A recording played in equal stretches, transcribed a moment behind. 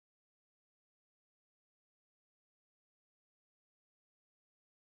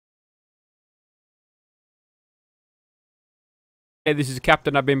Hey, this is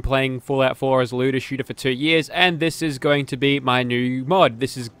Captain. I've been playing Fallout 4 as a looter shooter for 2 years, and this is going to be my new mod.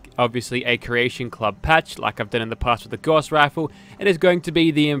 This is obviously a Creation Club patch, like I've done in the past with the Gauss rifle. It is going to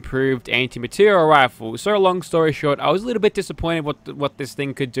be the improved Anti-Materiel rifle. So, long story short, I was a little bit disappointed what this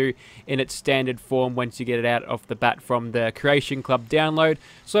thing could do in its standard form once you get it out off the bat from the Creation Club download.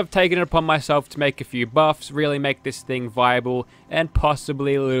 So I've taken it upon myself to make a few buffs, really make this thing viable, and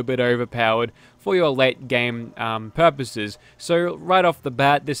possibly a little bit overpowered for your late game purposes. So right off the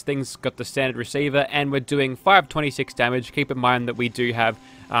bat, this thing's got the standard receiver and we're doing 526 damage. Keep in mind that we do have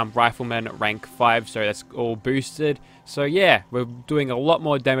Rifleman rank 5, so that's all boosted. So yeah, we're doing a lot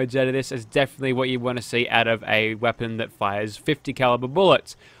more damage out of this. It's definitely what you want to see out of a weapon that fires 50 caliber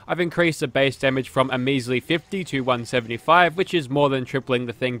bullets. I've increased the base damage from a measly 50 to 175, which is more than tripling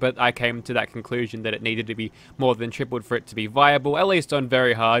the thing, but I came to that conclusion that it needed to be more than tripled for it to be viable, at least on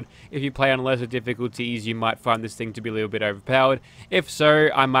very hard. If you play on lesser difficulties, you might find this thing to be a little bit overpowered. If so,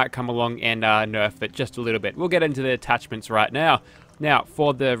 I might come along and nerf it just a little bit. We'll get into the attachments right now. Now,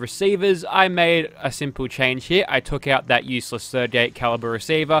 for the receivers, I made a simple change here. I took out that useless 38 caliber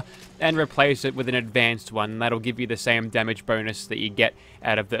receiver and replaced it with an advanced one. That'll give you the same damage bonus that you get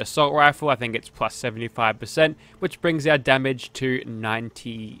out of the assault rifle. I think it's plus 75%, which brings our damage to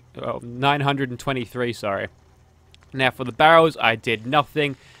 923, sorry. Now, for the barrels, I did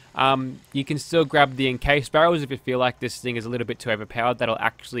nothing. You can still grab the encased barrels if you feel like this thing is a little bit too overpowered. That'll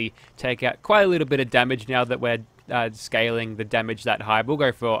actually take out quite a little bit of damage now that we're scaling the damage that high. We'll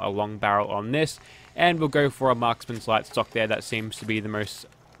go for a long barrel on this, and we'll go for a marksman's light stock there. That seems to be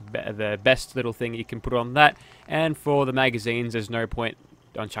the best little thing you can put on that. And for the magazines, there's no point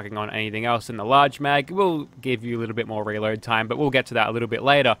on chucking on anything else in the large mag. We'll give you a little bit more reload time, but we'll get to that a little bit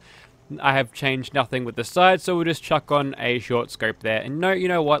later. I have changed nothing with the sides, so we'll just chuck on a short scope there. And no, you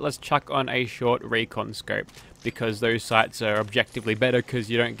know what? Let's chuck on a short recon scope, because those sights are objectively better because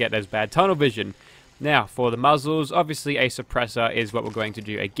you don't get as bad tunnel vision. Now, for the muzzles, obviously a suppressor is what we're going to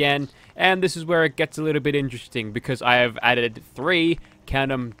do again, and this is where it gets a little bit interesting because I have added three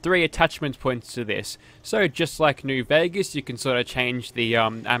attachment points to this. So just like New Vegas, you can sort of change the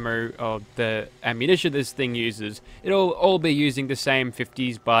ammo or the ammunition this thing uses. It'll all be using the same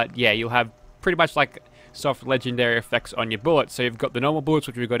 50s, but yeah, you'll have pretty much like soft legendary effects on your bullets. So you've got the normal bullets,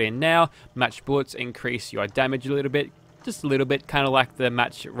 which we've got in now. Match bullets increase your damage a little bit. Just a little bit, kind of like the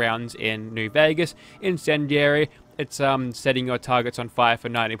match rounds in New Vegas. Incendiary, it's setting your targets on fire for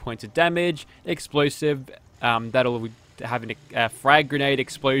 90 points of damage. Explosive, that'll have a frag grenade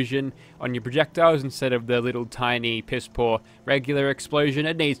explosion on your projectiles instead of the little tiny piss poor regular explosion.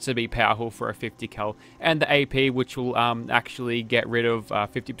 It needs to be powerful for a 50 cal. And the AP, which will actually get rid of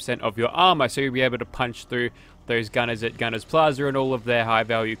 50% of your armor, so you'll be able to punch through those gunners at Gunners Plaza and all of their high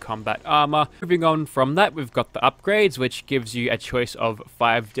value combat armor. Moving on from that, we've got the upgrades, which gives you a choice of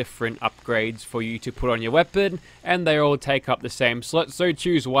 5 different upgrades for you to put on your weapon, and they all take up the same slot, so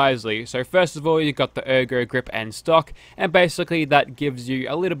choose wisely. So first of all, you've got the Ergo Grip and Stock, and basically that gives you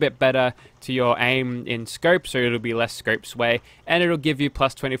a little bit better to your aim in scope, so it'll be less scope sway, and it'll give you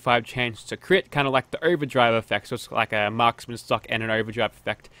plus 25 chance to crit, kind of like the overdrive effect. So it's like a marksman stock and an overdrive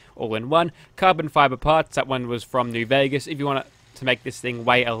effect all in one. Carbon fiber parts, that one was from New Vegas. If you want to make this thing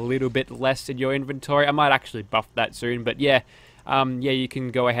weigh a little bit less in your inventory, I might actually buff that soon, but yeah. Yeah, you can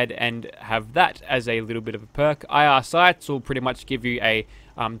go ahead and have that as a little bit of a perk. IR sights will pretty much give you a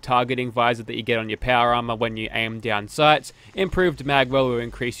targeting visor that you get on your power armor when you aim down sights. Improved magwell will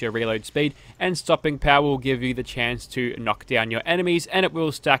increase your reload speed, and stopping power will give you the chance to knock down your enemies, and it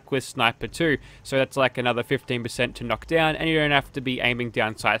will stack with sniper too. So that's like another 15% to knock down, and you don't have to be aiming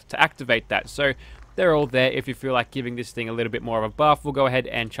down sights to activate that. So they're all there. If you feel like giving this thing a little bit more of a buff, we'll go ahead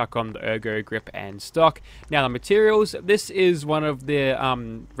and chuck on the Ergo Grip and Stock. Now the materials, this is one of the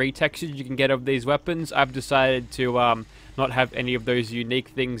retextures you can get of these weapons. I've decided to not have any of those unique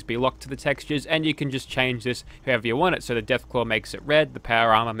things be locked to the textures, and you can just change this however you want it. So the Deathclaw makes it red, the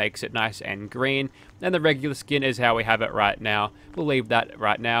Power Armor makes it nice and green, and the regular skin is how we have it right now. We'll leave that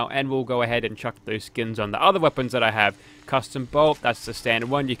right now, and we'll go ahead and chuck those skins on the other weapons that I have. Custom Bolt, that's the standard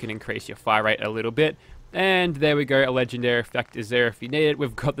one. You can increase your fire rate a little bit. And there we go, a legendary effect is there if you need it.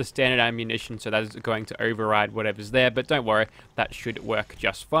 We've got the standard ammunition, so that is going to override whatever's there, but don't worry, that should work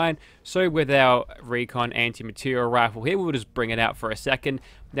just fine. So with our Recon Anti-Materiel rifle here, we'll just bring it out for a second.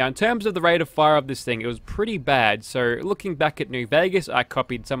 Now in terms of the rate of fire of this thing, it was pretty bad. So looking back at New Vegas, I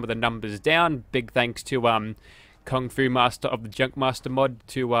copied some of the numbers down. Big thanks to Kung Fu Master of the Junkmaster mod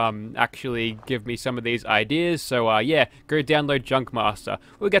to actually give me some of these ideas. So yeah, go download Junkmaster.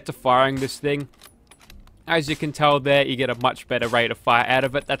 We'll get to firing this thing. As you can tell there, you get a much better rate of fire out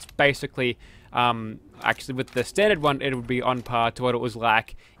of it. That's basically Actually, with the standard one, it would be on par to what it was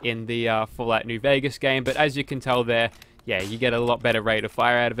like in the Fallout New Vegas game. But as you can tell there, yeah, you get a lot better rate of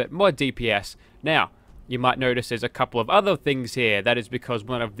fire out of it, more DPS. Now, you might notice there's a couple of other things here. That is because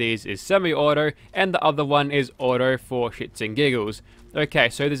one of these is semi-auto, and the other one is auto for shits and giggles. Okay,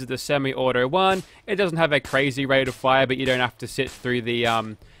 so this is the semi-auto one. It doesn't have a crazy rate of fire, but you don't have to sit through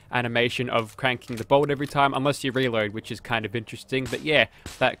the animation of cranking the bolt every time, unless you reload, which is kind of interesting. But yeah,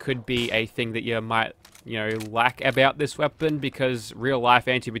 that could be a thing that you might, lack about this weapon, because real-life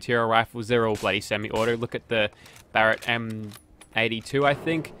anti-material rifles, they're all bloody semi-auto. Look at the Barrett M82, I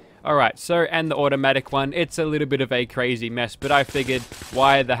think. Alright, so, and the automatic one, it's a little bit of a crazy mess, but I figured,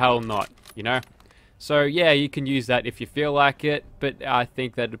 why the hell not, So, yeah, you can use that if you feel like it, but I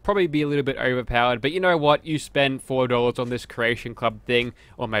think that it'd probably be a little bit overpowered. But you know what? You spend $4 on this Creation Club thing,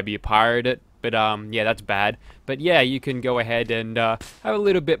 or maybe you pirate it, but, yeah, that's bad. But, yeah, you can go ahead and have a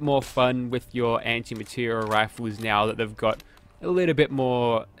little bit more fun with your anti-material rifles now that they've got a little bit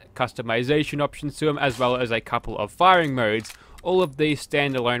more customization options to them, as well as a couple of firing modes. All of these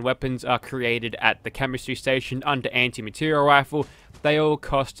standalone weapons are created at the chemistry station under anti-material rifle. They all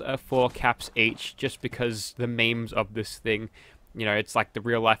cost 4 caps each, just because the memes of this thing, it's like the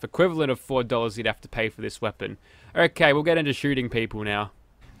real life equivalent of $4 you'd have to pay for this weapon. Okay, we'll get into shooting people now.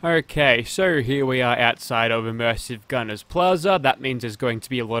 Okay, so here we are outside of Immersive Gunners Plaza. That means there's going to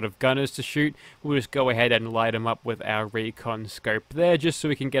be a lot of gunners to shoot. We'll just go ahead and light them up with our recon scope there, just so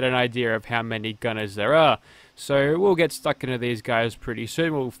we can get an idea of how many gunners there are. So we'll get stuck into these guys pretty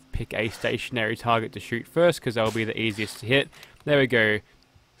soon. We'll pick a stationary target to shoot first, because that'll be the easiest to hit. There we go.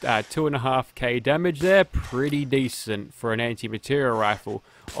 2.5k damage there. Pretty decent for an anti-material rifle.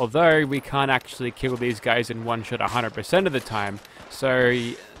 Although we can't actually kill these guys in one shot 100% of the time. So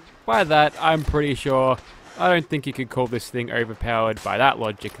by that, I'm pretty sure, I don't think you could call this thing overpowered by that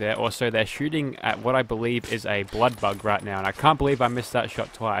logic there. Also, they're shooting at what I believe is a blood bug right now, and I can't believe I missed that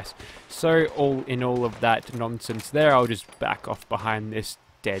shot twice. So all in all of that nonsense there, I'll just back off behind this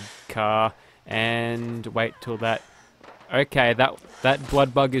dead car and wait till that... Okay, that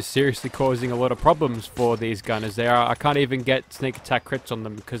blood bug is seriously causing a lot of problems for these gunners. I can't even get sneak attack crits on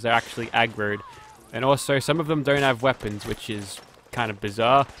them because they're actually aggroed. And also, some of them don't have weapons, which is kind of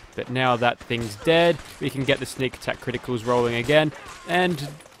bizarre. But now that thing's dead, we can get the sneak attack criticals rolling again. And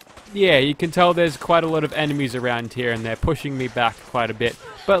yeah, you can tell there's quite a lot of enemies around here, and they're pushing me back quite a bit.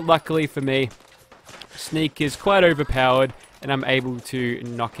 But luckily for me, sneak is quite overpowered, and I'm able to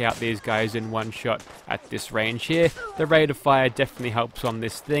knock out these guys in one shot at this range here. The rate of fire definitely helps on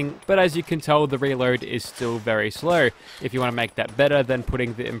this thing, but as you can tell, the reload is still very slow. If you want to make that better, then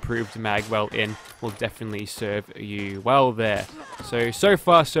putting the improved mag well in will definitely serve you well there. So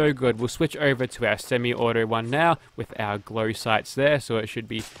far so good. We'll switch over to our semi-auto one now with our glow sights there, so it should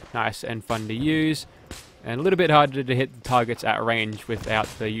be nice and fun to use. And a little bit harder to hit the targets at range without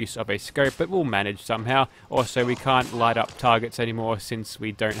the use of a scope, but we'll manage somehow. Also, we can't light up targets anymore since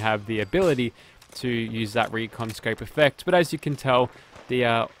we don't have the ability to use that recon scope effect. But as you can tell,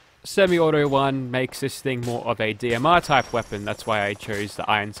 the semi-auto one makes this thing more of a DMR type weapon. That's why I chose the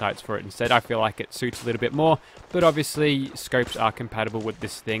iron sights for it instead. I feel like it suits a little bit more, but obviously scopes are compatible with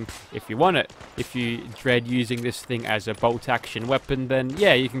this thing if you want it. If you dread using this thing as a bolt action weapon, then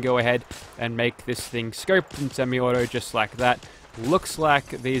yeah, you can go ahead and make this thing scoped and semi-auto just like that. Looks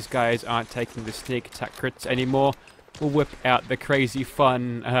like these guys aren't taking the sneak attack crits anymore. We'll whip out the crazy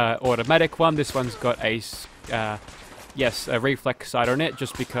fun automatic one. This one's got a reflex sight on it,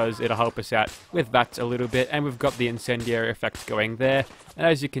 just because it'll help us out with that a little bit. And we've got the incendiary effect going there. And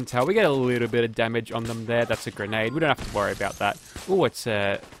as you can tell, we get a little bit of damage on them there. That's a grenade. We don't have to worry about that. Oh, it's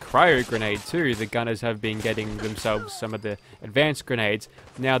a cryo grenade too. The gunners have been getting themselves some of the advanced grenades.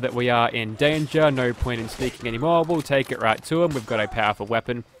 Now that we are in danger, no point in sneaking anymore. We'll take it right to them. We've got a powerful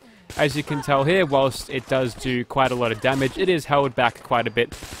weapon. As you can tell here, whilst it does do quite a lot of damage, it is held back quite a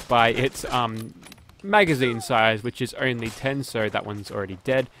bit by its magazine size, which is only 10, so that one's already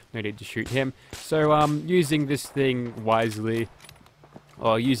dead. No need to shoot him. So using this thing wisely,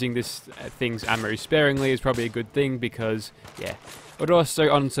 or using this thing's ammo sparingly, is probably a good thing, because yeah, but also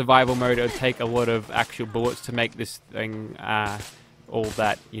on survival mode it would take a lot of actual bullets to make this thing all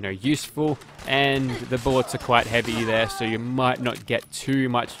that useful, and the bullets are quite heavy there, so you might not get too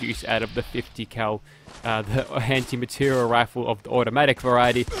much use out of the 50 cal the anti-material rifle of the automatic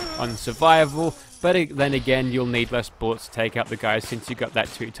variety on survival. But then again, you'll need less bullets to take out the guys since you got that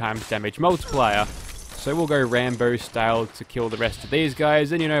 2x damage multiplier. So we'll go Rambo style to kill the rest of these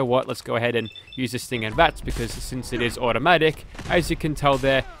guys. And you know what, let's go ahead and use this thing in VATS, because since it is automatic, as you can tell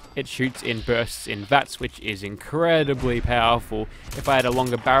there, it shoots in bursts in VATS, which is incredibly powerful. If I had a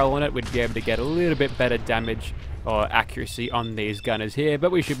longer barrel on it, we'd be able to get a little bit better damage or accuracy on these gunners here, but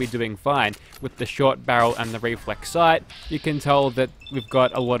we should be doing fine. With the short barrel and the reflex sight, you can tell that we've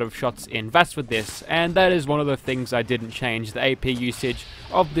got a lot of shots in VATS with this, and that is one of the things I didn't change. The AP usage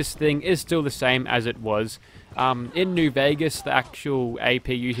of this thing is still the same as it was. In New Vegas, the actual AP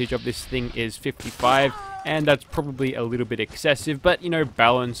usage of this thing is 55, and that's probably a little bit excessive, but, you know,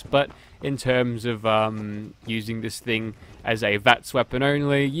 balanced. But in terms of using this thing as a VATS weapon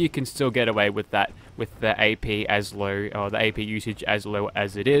only, you can still get away with that with the AP as low, or the AP usage as low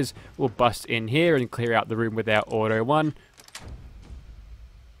as it is. We'll bust in here and clear out the room with our auto one.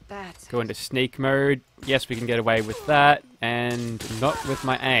 Go into sneak mode. Yes, we can get away with that, and not with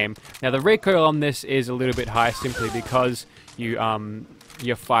my aim. Now the recoil on this is a little bit high simply because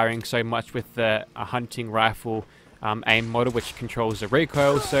you're firing so much with the hunting rifle aim model, which controls the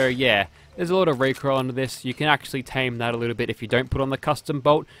recoil. So yeah, there's a lot of recoil on this. You can actually tame that a little bit if you don't put on the custom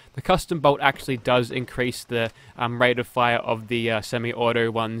bolt. The custom bolt actually does increase the rate of fire of the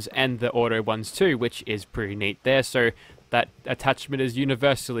semi-auto ones and the auto ones too, which is pretty neat there. So that attachment is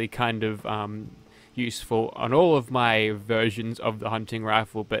universally kind of useful on all of my versions of the hunting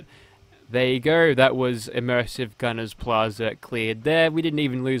rifle. But there you go, that was Immersive Gunners Plaza cleared there. We didn't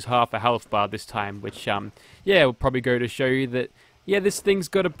even lose half a health bar this time, which yeah, will probably go to show you that, yeah, this thing's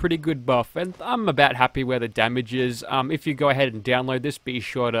got a pretty good buff, and I'm about happy where the damage is. If you go ahead and download this, be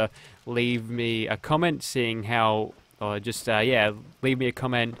sure to leave me a comment seeing how, or just, yeah, leave me a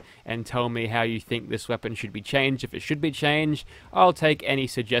comment and tell me how you think this weapon should be changed. If it should be changed, I'll take any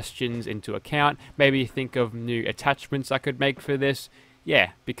suggestions into account. Maybe think of new attachments I could make for this.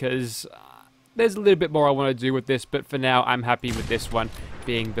 Yeah, because there's a little bit more I want to do with this, but for now I'm happy with this one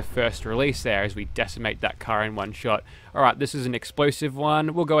being the first release there as we decimate that car in one shot. Alright, this is an explosive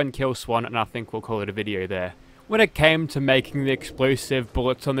one. We'll go and kill Swan, and I think we'll call it a video there. When it came to making the explosive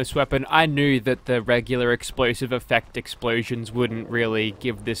bullets on this weapon, I knew that the regular explosive effect explosions wouldn't really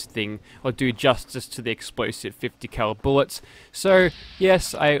give this thing or do justice to the explosive 50 cal bullets. So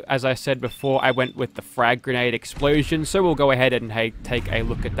yes, as I said before, I went with the frag grenade explosion, so we'll go ahead and take a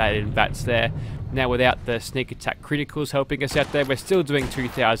look at that in VATS there. Now without the sneak attack criticals helping us out there, we're still doing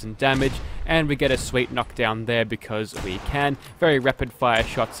 2000 damage, and we get a sweet knockdown there because we can. Very rapid fire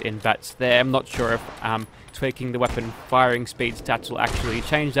shots in VATS there. I'm not sure if tweaking the weapon firing speed stats will actually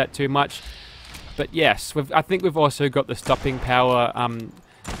change that too much. But yes, I think we've also got the stopping power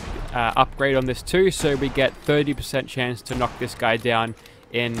upgrade on this too, so we get 30% chance to knock this guy down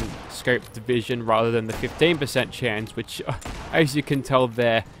in scope division rather than the 15% chance, which as you can tell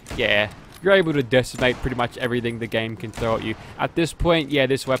there, yeah, you're able to decimate pretty much everything the game can throw at you. At this point, yeah,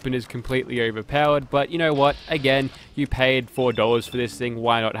 this weapon is completely overpowered, but you know what? Again, you paid $4 for this thing,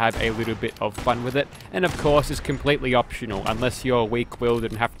 why not have a little bit of fun with it? And of course, it's completely optional, unless you're weak-willed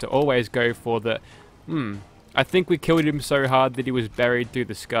and have to always go for the... I think we killed him so hard that he was buried through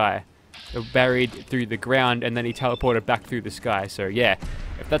the sky. Buried through the ground, and then he teleported back through the sky. So yeah,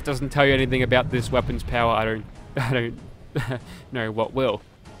 if that doesn't tell you anything about this weapon's power, I don't know what will.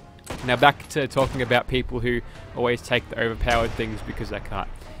 Now back to talking about people who always take the overpowered things because I can't.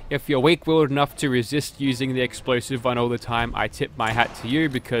 If you're weak-willed enough to resist using the explosive one all the time, I tip my hat to you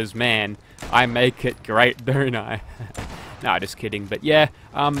because, man, I make it great, don't I? Nah, just kidding. But yeah,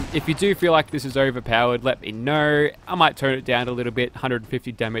 if you do feel like this is overpowered, let me know. I might tone it down a little bit.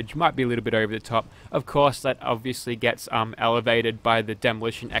 150 damage might be a little bit over the top. Of course, that obviously gets elevated by the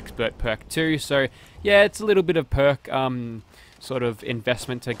Demolition Expert perk too. So yeah, it's a little bit of perk sort of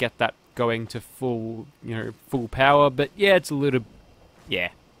investment to get that going to full, full power. But yeah, it's a little, yeah.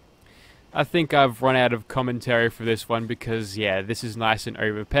 I think I've run out of commentary for this one because, yeah, this is nice and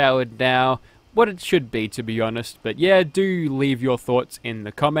overpowered now. What it should be, to be honest. But yeah, do leave your thoughts in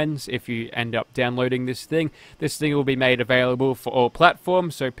the comments if you end up downloading this thing. This thing will be made available for all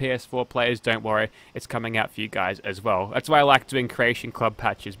platforms, so PS4 players, don't worry, it's coming out for you guys as well. That's why I like doing Creation Club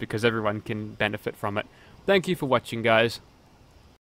patches, because everyone can benefit from it. Thank you for watching, guys.